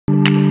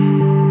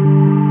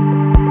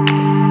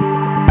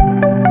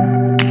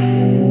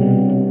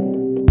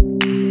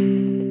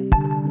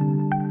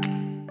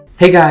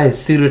Hey guys,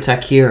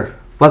 SudoTech here.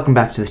 Welcome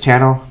back to the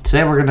channel.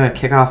 Today we're going to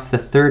kick off the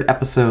third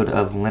episode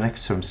of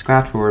Linux from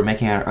scratch where we're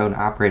making our own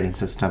operating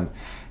system.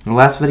 In the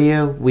last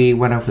video we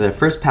went over the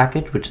first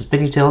package, which is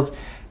Binutils,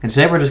 and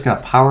today we're just going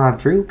to power on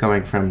through,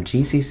 going from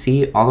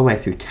GCC all the way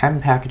through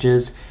 10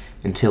 packages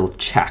until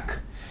check.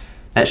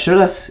 That should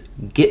us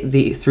get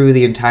through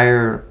the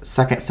entire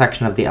second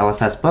section of the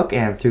LFS book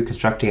and through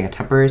constructing a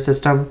temporary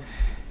system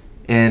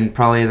in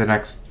probably the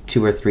next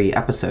 2 or 3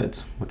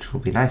 episodes, which will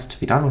be nice to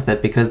be done with it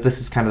because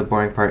this is kind of the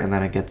boring part and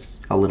then it gets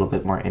a little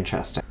bit more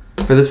interesting.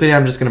 For this video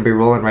I'm just going to be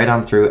rolling right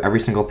on through every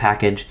single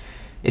package.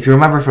 If you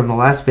remember from the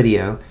last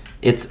video,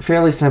 it's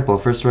fairly simple.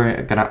 First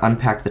we're going to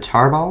unpack the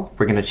tarball,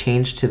 we're going to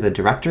change to the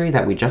directory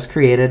that we just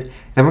created,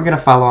 then we're going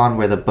to follow on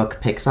where the book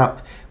picks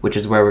up, which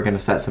is where we're going to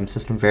set some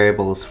system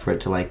variables for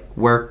it to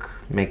work,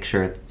 make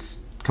sure it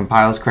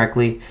compiles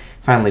correctly.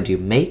 Finally do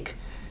make,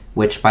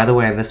 which by the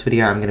way in this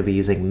video I'm going to be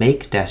using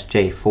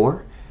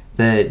make-j4.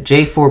 The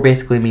J4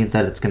 basically means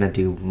that it's going to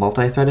do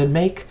multi-threaded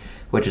make,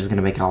 which is going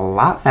to make it a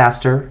lot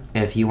faster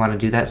if you want to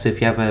do that. So if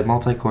you have a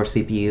multi-core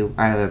CPU,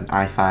 I have an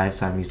i5,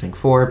 so I'm using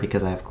 4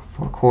 because I have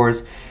 4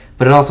 cores,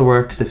 but it also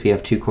works if you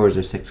have 2 cores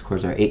or 6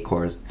 cores or 8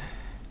 cores.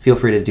 Feel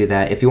free to do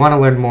that. If you want to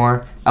learn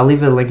more, I'll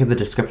leave a link in the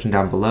description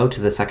down below to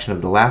the section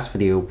of the last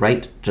video,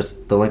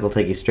 just the link will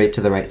take you straight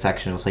to the right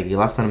section. It'll take you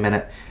less than a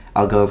minute.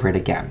 I'll go over it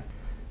again.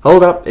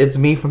 Hold up, it's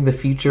me from the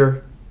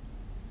future.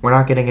 We're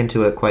not getting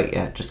into it quite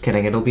yet, just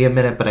kidding. It'll be a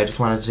minute, but I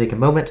just wanted to take a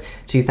moment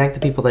to thank the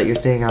people that you're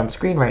seeing on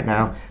screen right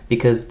now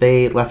because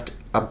they left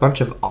a bunch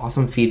of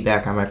awesome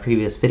feedback on my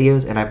previous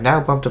videos, and I've now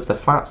bumped up the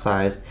font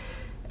size,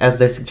 as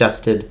they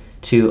suggested,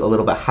 to a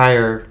little bit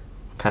higher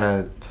kind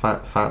of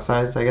font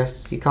size, I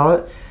guess you call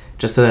it,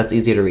 just so that's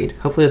easy to read.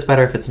 Hopefully it's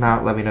better. If it's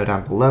not, let me know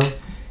down below,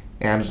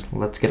 and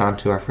let's get on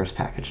to our first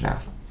package now.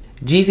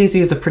 GCC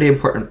is a pretty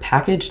important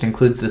package. It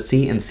includes the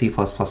C and C++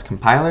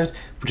 compilers,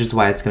 which is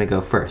why it's going to go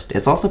first.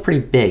 It's also pretty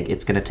big.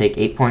 It's going to take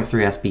 8.3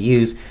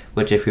 SBUs,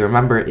 which if you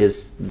remember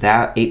is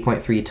that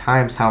 8.3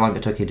 times how long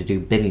it took you to do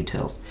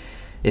Binutils.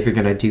 If you're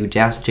going to do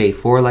just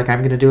J4 like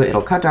I'm going to do it,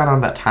 it'll cut down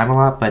on that time a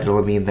lot, but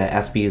it'll mean that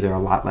SBUs are a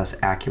lot less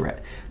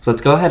accurate. So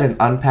let's go ahead and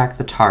unpack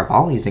the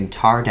tarball using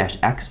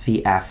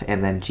tar-xvf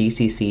and then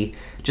GCC.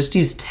 Just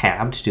use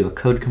tab to do a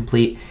code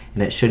complete,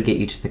 and it should get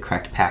you to the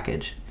correct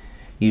package.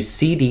 Use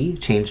cd,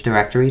 change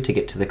directory, to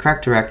get to the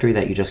correct directory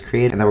that you just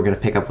created, and then we're going to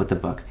pick up with the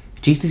book.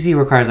 GCC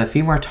requires a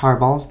few more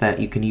tarballs that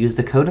you can use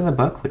the code in the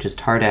book, which is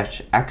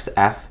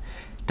tar-xf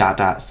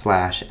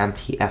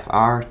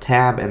 /mpfr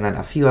tab, and then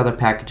a few other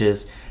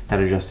packages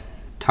that are just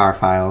tar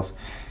files.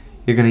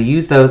 You're going to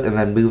use those and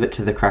then move it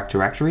to the correct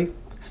directory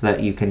so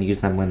that you can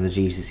use them when the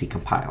GCC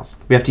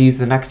compiles. We have to use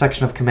the next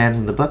section of commands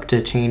in the book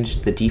to change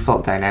the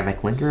default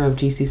dynamic linker of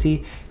GCC,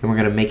 and we're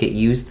going to make it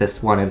use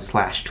this one in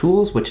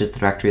 /tools, which is the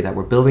directory that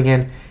we're building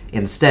in,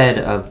 instead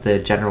of the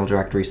general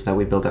directory so that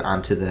we build it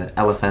onto the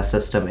LFS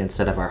system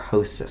instead of our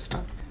host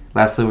system.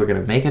 Lastly, we're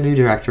going to make a new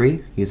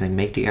directory using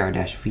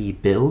make-dir-v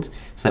build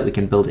so that we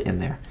can build it in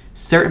there.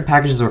 Certain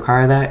packages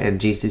require that, and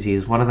GCC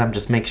is one of them.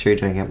 Just make sure you're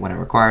doing it when it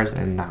requires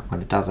and not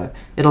when it doesn't.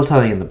 It'll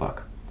tell you in the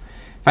book.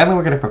 Finally,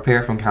 we're going to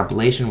prepare from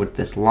compilation with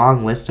this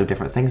long list of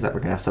different things that we're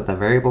going to set the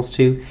variables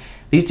to.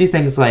 These do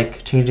things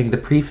like changing the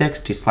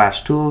prefix to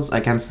 /tools,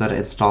 again so that it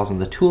installs in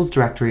the tools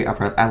directory of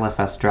our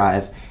LFS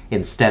drive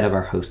instead of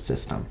our host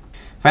system.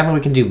 Finally, we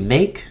can do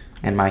make,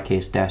 in my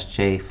case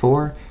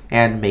 -j4,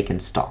 and make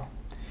install.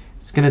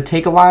 It's going to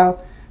take a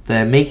while.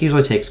 The make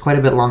usually takes quite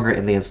a bit longer,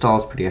 and the install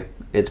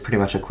is pretty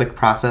much a quick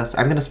process.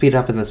 I'm going to speed it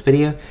up in this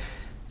video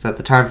so that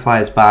the time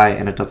flies by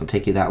and it doesn't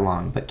take you that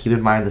long. But keep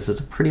in mind this is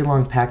a pretty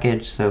long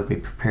package, so be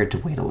prepared to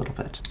wait a little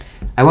bit.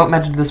 I won't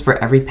mention this for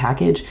every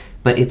package,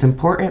 but it's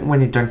important when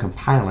you're done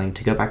compiling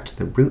to go back to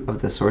the root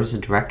of the sources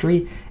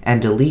directory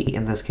and delete,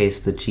 in this case,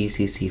 the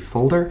GCC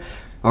folder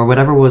or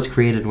whatever was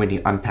created when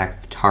you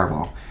unpacked the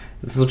tarball.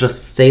 This will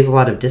just save a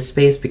lot of disk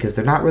space because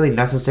they're not really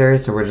necessary,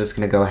 so we're just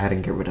going to go ahead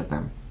and get rid of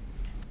them.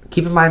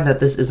 Keep in mind that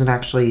this isn't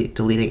actually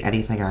deleting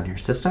anything on your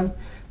system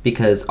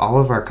because all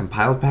of our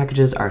compiled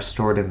packages are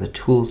stored in the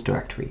tools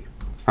directory.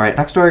 Alright,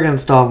 next we're going to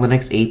install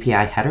Linux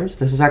API headers.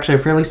 This is actually a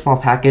fairly small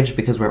package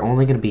because we're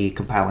only going to be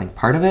compiling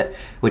part of it,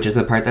 which is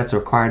the part that's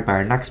required by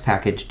our next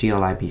package,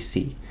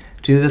 Glibc.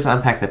 To do this,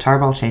 unpack the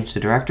tarball, change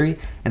the directory,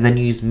 and then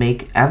use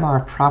make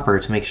mr proper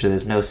to make sure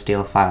there's no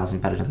stale files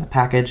embedded in the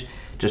package,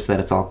 just so that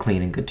it's all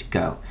clean and good to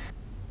go.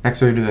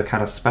 Next we're going to do a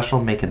kind of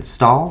special make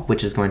install,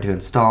 which is going to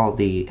install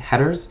the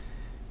headers,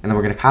 and then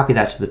we're going to copy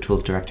that to the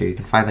tools directory. You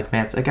can find the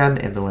commands again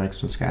in the Linux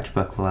from Scratch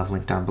book. We'll have a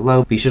link down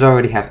below. But you should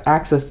already have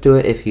access to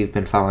it if you've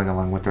been following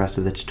along with the rest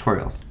of the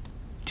tutorials.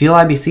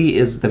 Glibc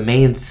is the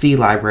main C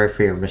library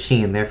for your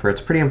machine, therefore it's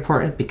pretty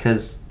important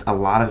because a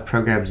lot of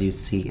programs use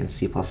C and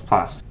C++.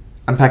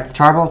 Unpack the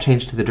tarball,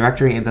 change to the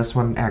directory, and this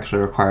one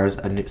actually requires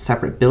a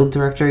separate build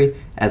directory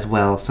as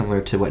well, similar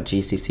to what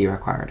GCC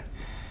required.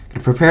 I'm going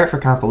to prepare it for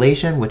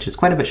compilation, which is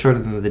quite a bit shorter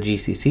than the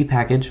GCC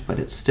package, but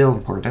it's still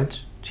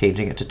important,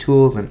 changing it to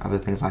tools and other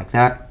things like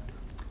that.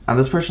 On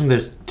this portion,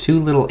 there's 2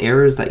 little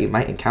errors that you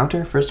might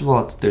encounter. First of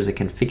all, there's a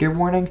configure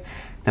warning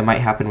that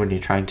might happen when you're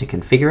trying to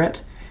configure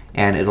it,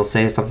 and it'll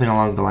say something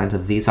along the lines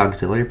of these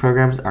auxiliary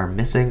programs are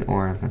missing,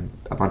 or then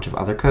a bunch of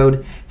other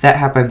code. If that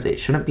happens, it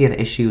shouldn't be an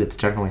issue. It's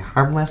generally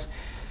harmless,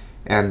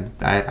 and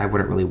I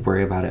wouldn't really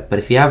worry about it. But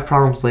if you have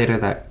problems later,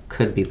 that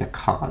could be the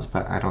cause,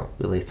 but I don't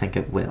really think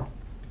it will.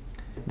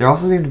 There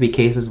also seem to be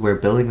cases where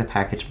building the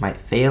package might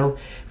fail,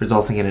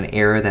 resulting in an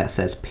error that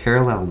says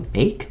parallel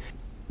make.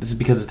 This is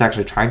because it's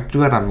actually trying to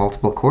do it on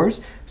multiple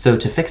cores. So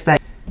to fix that,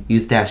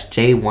 use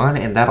 -J1,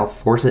 and that'll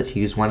force it to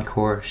use one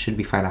core. Should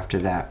be fine after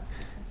that.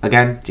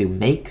 Again, do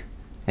make,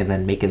 and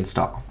then make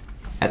install.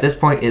 At this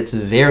point, it's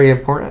very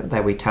important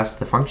that we test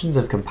the functions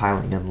of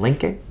compiling and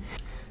linking.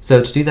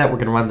 So to do that, we're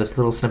going to run this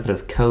little snippet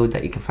of code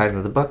that you can find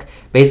in the book.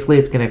 Basically,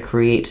 it's going to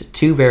create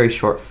two very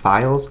short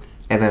files,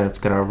 and then it's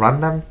going to run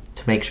them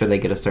to make sure they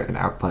get a certain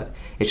output.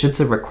 It should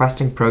say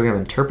requesting program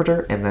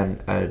interpreter, and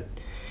then a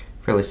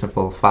fairly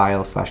simple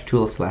file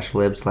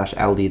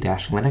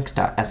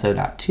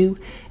 /tool/lib/ld-linux.so.2.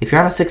 If you're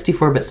on a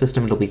 64-bit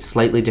system, it'll be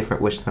slightly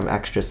different with some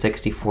extra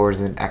 64s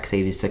and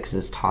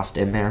x86s tossed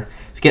in there.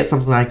 If you get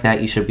something like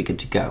that, you should be good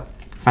to go.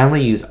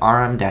 Finally, use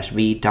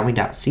rm-v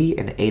dummy.c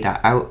and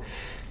a.out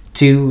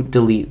to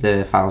delete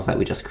the files that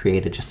we just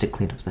created, just to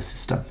clean up the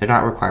system. They're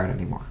not required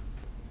anymore.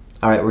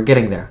 Alright, we're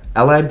getting there.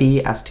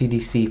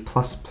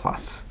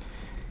 libstdc++.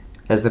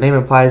 As the name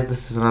implies,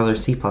 this is another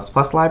C++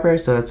 library,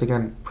 so it's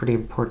again pretty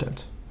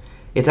important.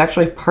 It's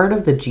actually part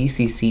of the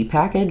GCC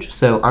package,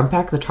 so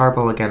unpack the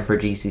tarball again for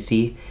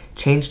GCC,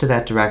 change to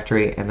that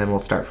directory, and then we'll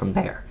start from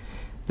there.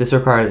 This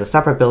requires a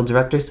separate build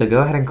directory, so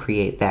go ahead and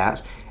create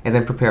that, and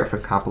then prepare it for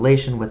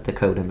compilation with the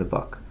code in the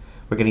book.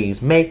 We're going to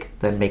use make,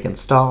 then make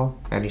install,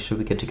 and you should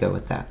be good to go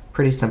with that.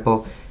 Pretty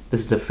simple.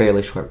 This is a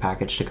fairly short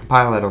package to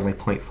compile at only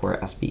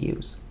 0.4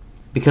 SBUs.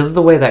 Because of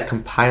the way that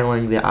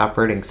compiling the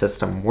operating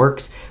system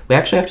works, we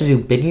actually have to do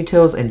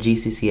Binutils and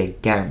GCC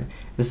again.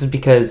 This is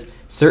because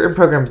certain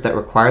programs that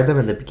require them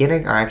in the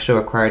beginning are actually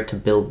required to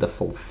build the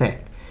full thing.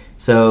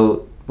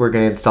 So we're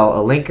going to install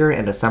a linker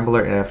and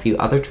assembler and a few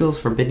other tools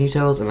for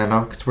Binutils, and then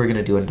next we're going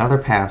to do another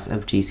pass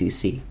of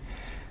GCC.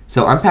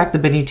 So unpack the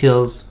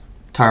Binutils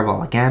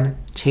tarball again,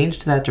 change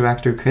to that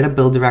directory, create a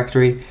build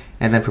directory,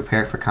 and then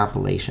prepare it for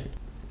compilation.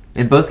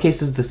 In both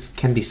cases, this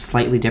can be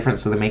slightly different,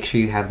 so to make sure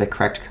you have the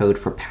correct code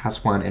for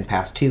pass 1 and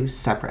pass 2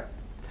 separate.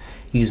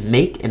 Use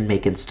make and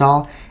make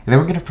install, and then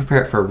we're going to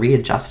prepare it for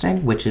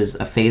readjusting, which is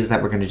a phase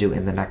that we're going to do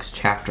in the next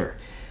chapter.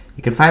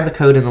 You can find the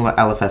code in the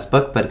LFS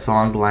book, but it's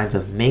along the lines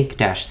of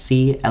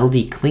make-c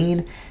ld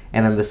clean,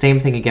 and then the same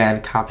thing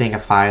again, copying a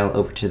file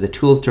over to the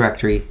tools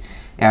directory,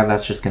 and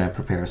that's just going to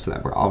prepare us so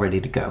that we're all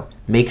ready to go.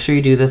 Make sure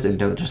you do this and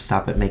don't just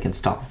stop at make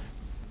install.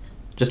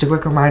 Just a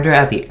quick reminder,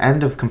 at the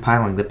end of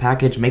compiling the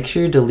package, make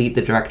sure you delete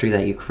the directory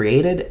that you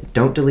created.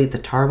 Don't delete the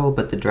tarball,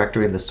 but the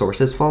directory in the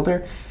sources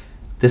folder.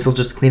 This will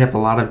just clean up a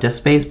lot of disk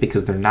space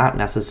because they're not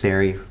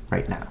necessary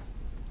right now.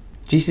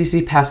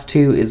 GCC Pass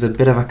 2 is a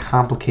bit of a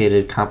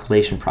complicated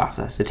compilation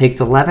process. It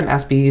takes 11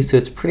 SBUs, so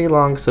it's pretty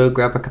long, so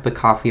grab a cup of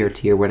coffee or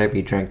tea or whatever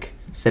you drink,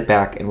 sit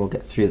back, and we'll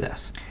get through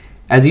this.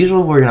 As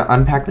usual, we're going to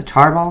unpack the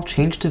tarball,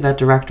 change to that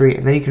directory,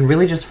 and then you can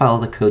really just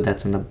follow the code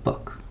that's in the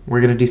book.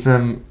 We're going to do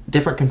some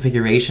different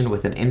configuration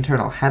with an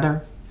internal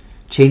header,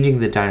 changing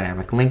the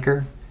dynamic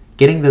linker,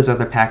 getting those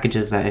other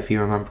packages that, if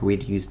you remember,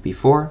 we'd used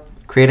before,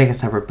 creating a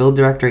separate build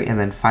directory, and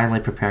then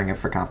finally preparing it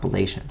for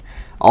compilation.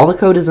 All the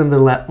code is in the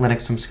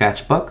Linux from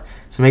Scratch book,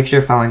 so make sure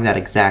you're following that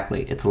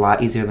exactly. It's a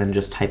lot easier than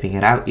just typing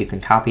it out. You can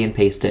copy and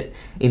paste it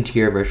into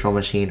your virtual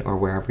machine or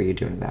wherever you're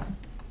doing that.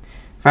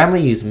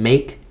 Finally, use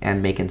make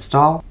and make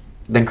install,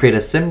 then create a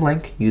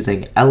symlink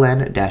using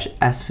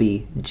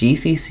ln-sv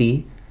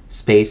gcc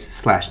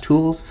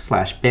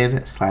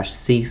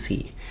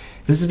 /tools/bin/cc.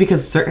 This is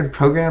because certain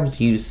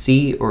programs use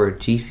C or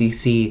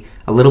GCC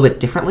a little bit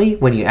differently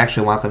when you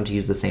actually want them to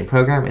use the same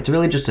program. It's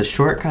really just a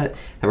shortcut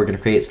that we're going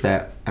to create so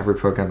that every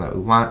program that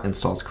we want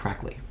installs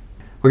correctly.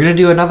 We're going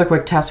to do another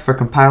quick test for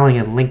compiling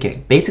and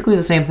linking. Basically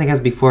the same thing as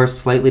before,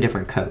 slightly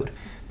different code.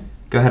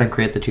 Go ahead and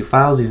create the two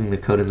files using the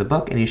code in the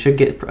book, and you should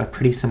get a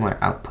pretty similar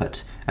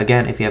output.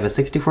 Again, if you have a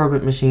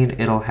 64-bit machine,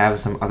 it'll have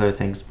some other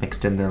things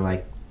mixed in there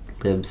like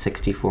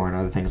Libstdc and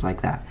other things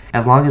like that.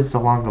 As long as it's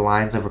along the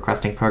lines of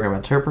requesting program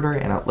interpreter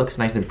and it looks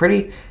nice and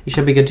pretty, you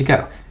should be good to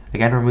go.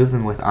 Again, remove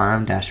them with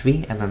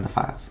rm-v and then the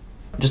files.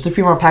 Just a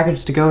few more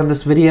packages to go in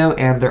this video,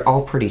 and they're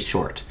all pretty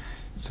short,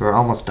 so we're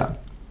almost done.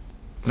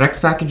 The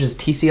next package is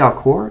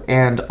Tcl-core,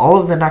 and all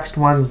of the next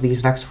ones,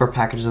 these next 4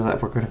 packages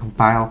that we're going to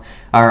compile,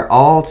 are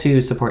all to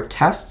support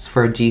tests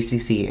for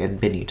GCC and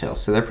Binutils,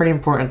 so they're pretty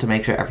important to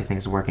make sure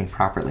everything's working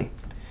properly.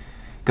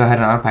 Go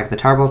ahead and unpack the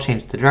tarball,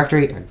 change the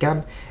directory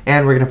again,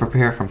 and we're going to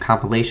prepare from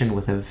compilation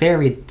with a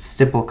very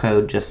simple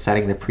code, just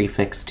setting the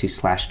prefix to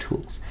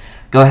 /tools.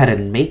 Go ahead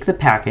and make the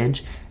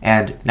package,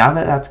 and now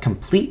that that's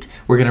complete,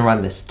 we're going to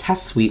run this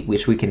test suite,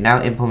 which we can now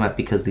implement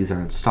because these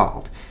are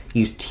installed.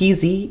 Use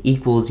tz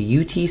equals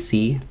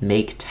utc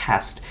make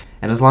test,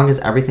 and as long as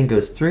everything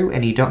goes through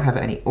and you don't have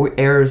any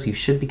errors, you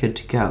should be good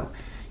to go.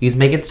 Use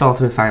make install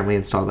to finally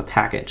install the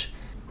package.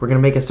 We're going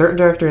to make a certain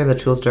directory in the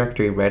tools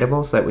directory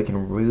writable so that we can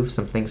remove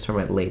some things from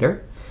it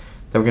later.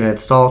 Then we're going to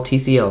install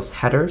TCL's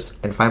headers,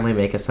 and finally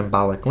make a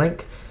symbolic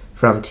link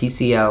from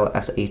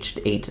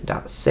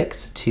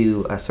tcl-sh8.6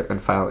 to a certain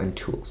file in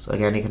tools.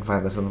 Again, you can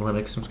find this in the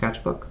Linux from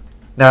Sketchbook.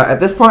 Now, at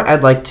this point,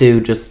 I'd like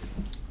to just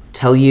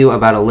tell you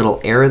about a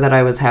little error that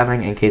I was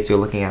having in case you're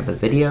looking at the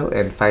video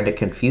and find it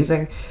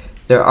confusing.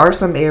 There are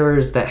some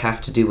errors that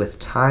have to do with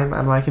time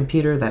on my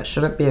computer that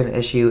shouldn't be an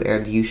issue,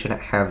 and you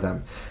shouldn't have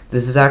them.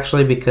 This is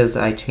actually because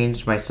I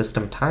changed my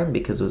system time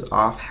because it was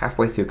off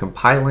halfway through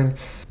compiling.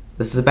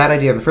 This is a bad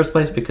idea in the first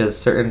place because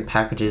certain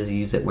packages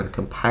use it when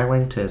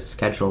compiling to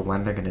schedule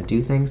when they're going to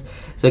do things.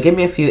 So it gave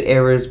me a few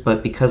errors,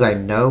 but because I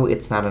know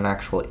it's not an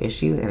actual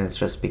issue and it's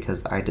just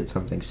because I did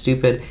something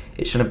stupid,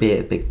 it shouldn't be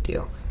a big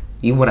deal.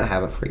 You wouldn't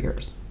have it for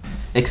yours.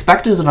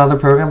 Expect is another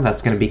program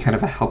that's going to be kind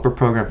of a helper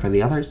program for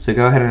the others, so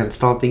go ahead and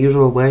install it the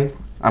usual way,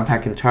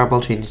 unpacking the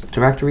tarball, change the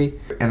directory,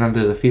 and then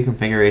there's a few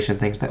configuration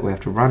things that we have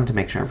to run to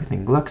make sure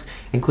everything looks,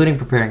 including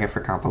preparing it for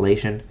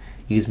compilation.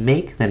 Use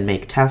make, then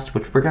make test,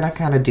 which we're going to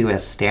kind of do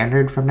as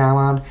standard from now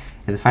on,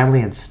 and finally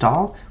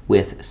install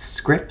with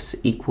scripts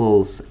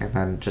equals, and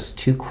then just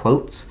 2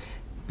 quotes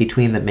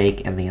between the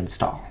make and the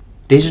install.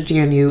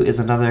 DejaGNU is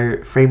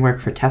another framework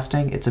for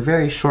testing. It's a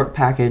very short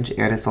package,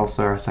 and it's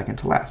also our second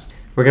to last.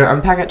 We're going to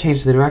unpack it,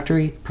 change the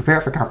directory, prepare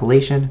it for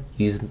compilation,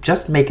 use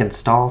just make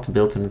install to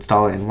build and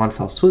install it in one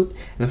fell swoop,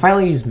 and then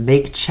finally use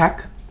make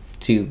check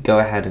to go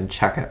ahead and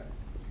check it.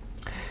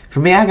 For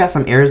me, I got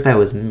some errors that I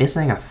was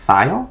missing a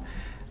file.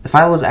 The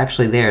file was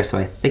actually there, so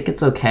I think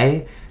it's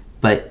okay,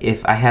 but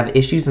if I have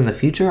issues in the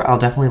future, I'll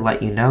definitely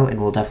let you know,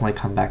 and we'll definitely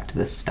come back to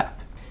this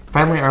step.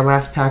 Finally, our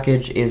last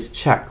package is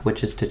check,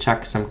 which is to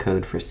check some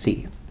code for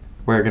C.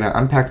 We're going to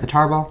unpack the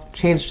tarball,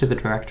 change to the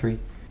directory,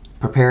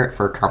 prepare it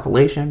for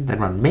compilation,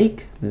 then run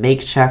make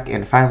check,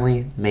 and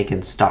finally make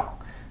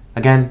install.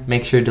 Again,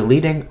 make sure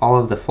deleting all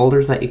of the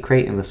folders that you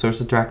create in the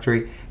sources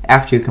directory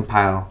after you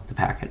compile the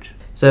package.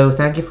 So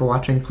thank you for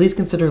watching. Please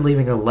consider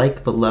leaving a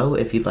like below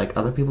if you'd like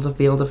other people to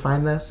be able to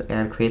find this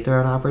and create their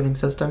own operating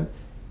system.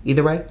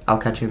 Either way, I'll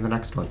catch you in the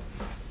next one.